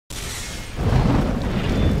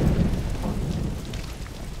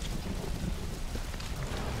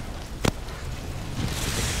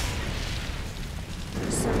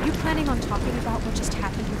talking about what just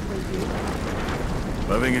happened with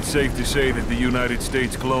Wayne? I think it's safe to say that the United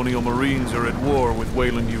States Colonial Marines are at war with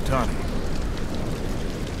Weyland-Yutani.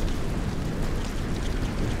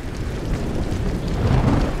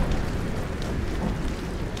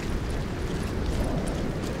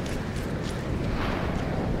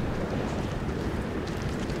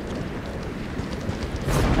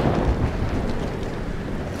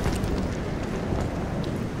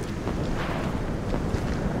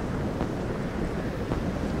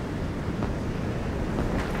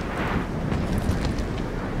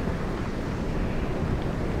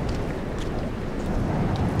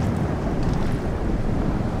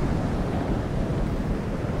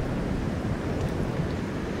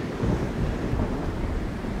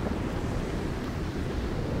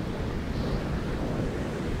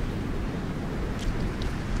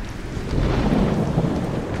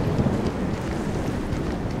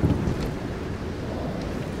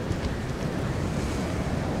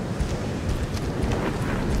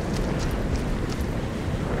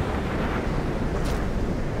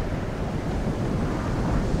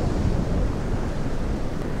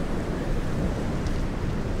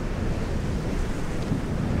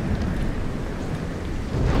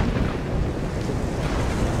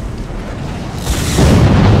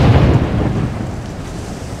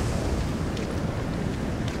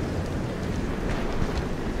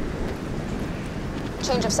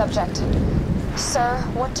 Change of subject. Sir,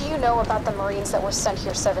 what do you know about the Marines that were sent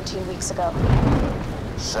here 17 weeks ago?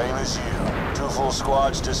 Same as you. 2 full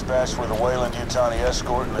squads dispatched with a Weyland-Yutani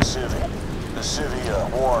escort and a civvy. The civvy, a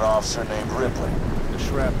warrant officer named Ripley. The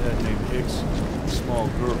shrap head named Hicks, a small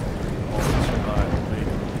girl, all that survived and made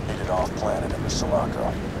it. Made it off-planet in the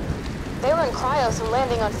Sulaco. They were in cryo through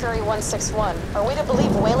landing on Ferry 161. Are we to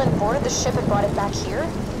believe Weyland boarded the ship and brought it back here?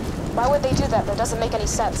 Why would they do that? That doesn't make any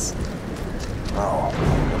sense. No,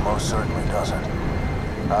 it most certainly doesn't.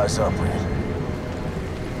 Eyes up, Reed.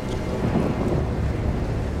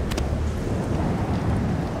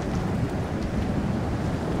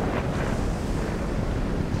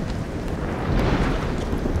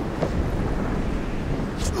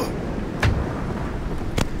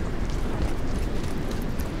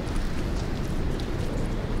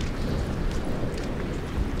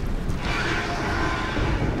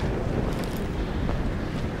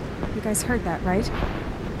 You guys heard that, right?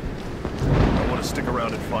 I want to stick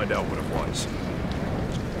around and find out what it was.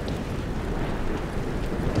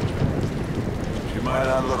 She might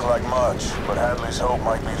not look like much, but Hadley's hope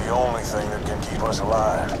might be the only thing that can keep us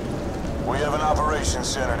alive. We have an operations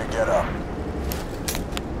center to get up.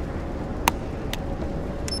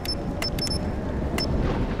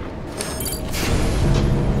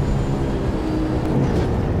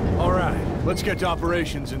 All right, let's get to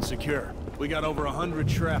operations and secure. We got over 100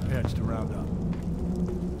 shrap heads to round up.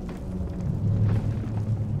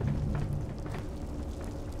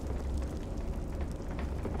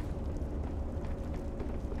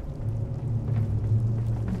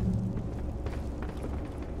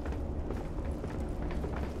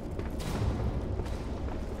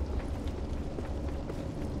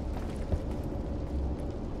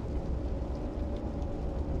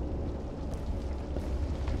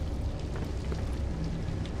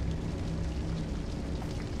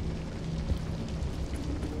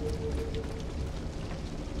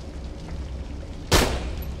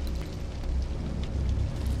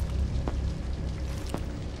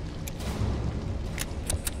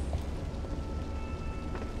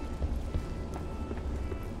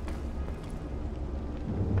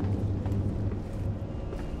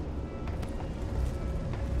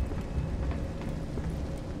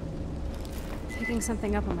 Picking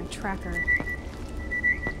something up on my tracker.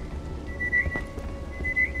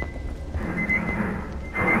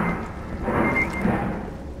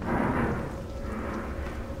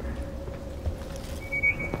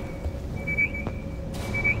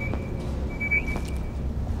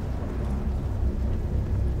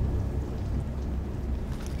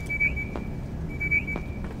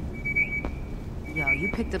 Yo, you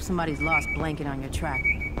picked up somebody's lost blanket on your track.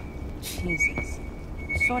 Jesus.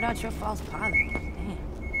 Sort out your false pilot. Damn.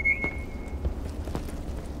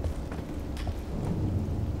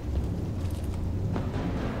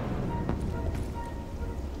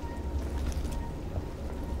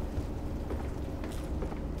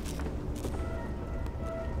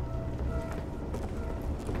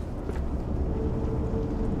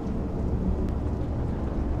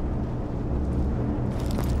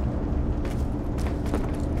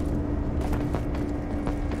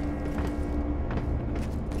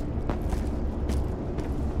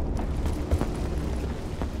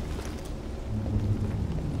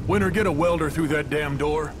 Winter, get a welder through that damn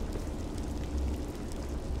door.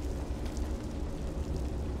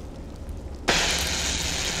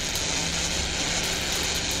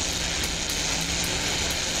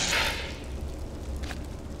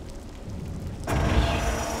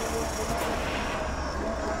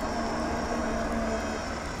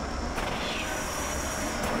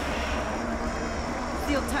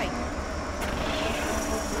 Seal tight.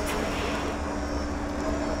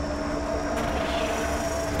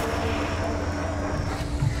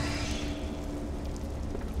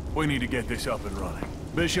 We need to get this up and running.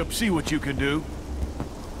 Bishop, see what you can do.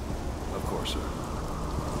 Of course, sir.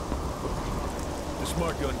 The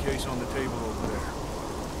smart gun case on the table over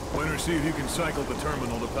there. Winter, see if you can cycle the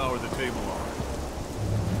terminal to power the table on.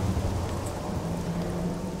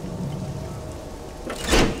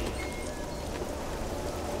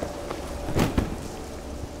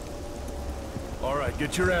 All right,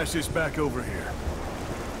 get your asses back over here.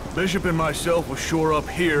 Bishop and myself will shore up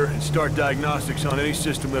here and start diagnostics on any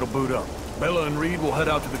system that'll boot up. Bella and Reed will head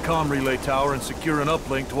out to the comm relay tower and secure an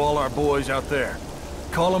uplink to all our boys out there.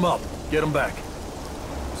 Call them up. Get them back.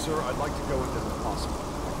 Sir, I'd like to go with them if possible.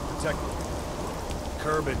 Protect me.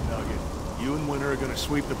 Curb it, Nugget. You and Winter are gonna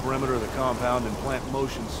sweep the perimeter of the compound and plant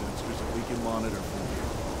motion sensors that we can monitor from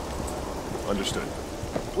here. Understood.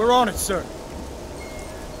 We're on it, sir.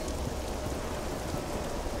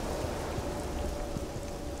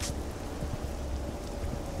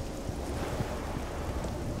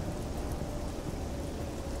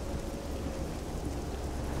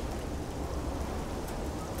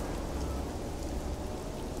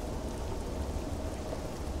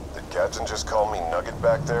 Captain just called me Nugget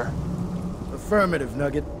back there? Affirmative,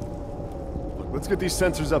 Nugget. Look, let's get these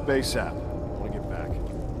sensors up ASAP. I want to get back.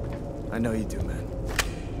 I know you do, man.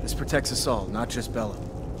 This protects us all, not just Bella.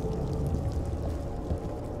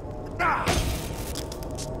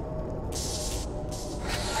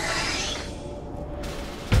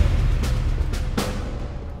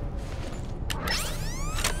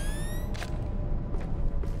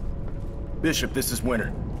 Bishop, this is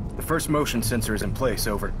Winter. The first motion sensor is in place,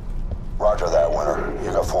 over. Roger that, Winter.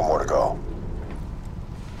 You got 4 more to go.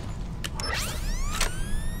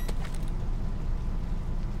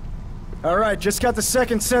 All right, just got the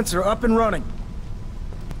second sensor up and running.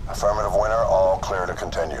 Affirmative, Winter. All clear to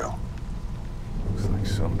continue. Looks like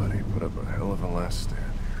somebody put up a hell of a last stand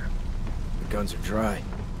here. The guns are dry.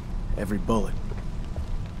 Every bullet.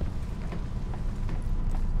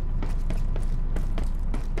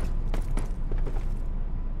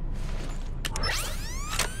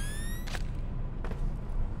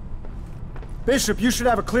 Bishop, you should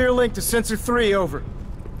have a clear link to Sensor 3, over.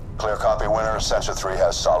 Clear copy, Winter. Sensor 3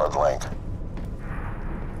 has solid link.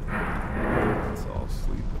 Let's all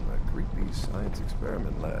sleep in that creepy science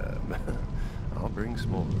experiment lab. I'll bring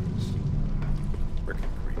s'mores. Frickin'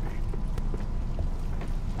 creepy.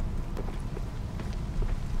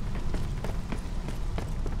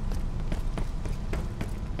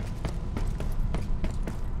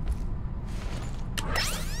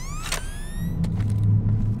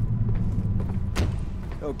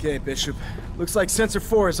 Okay, Bishop. Looks like Sensor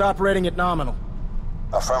 4 is operating at nominal.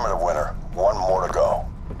 Affirmative, Winter. 1 more to go.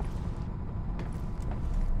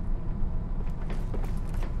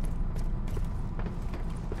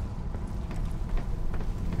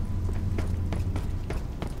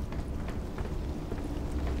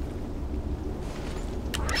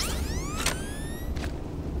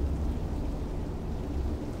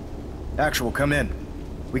 Actual, come in.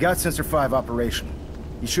 We got Sensor 5 operational.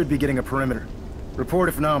 You should be getting a perimeter. Report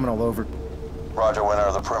if nominal, over. Roger,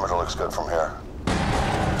 Winter. The perimeter looks good from here.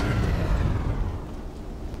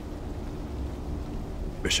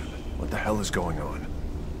 Bishop, what the hell is going on?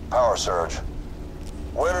 Power surge.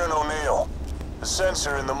 Winter and O'Neill. The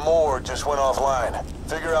sensor in the morgue just went offline.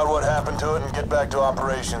 Figure out what happened to it and get back to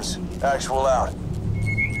operations. Actual out.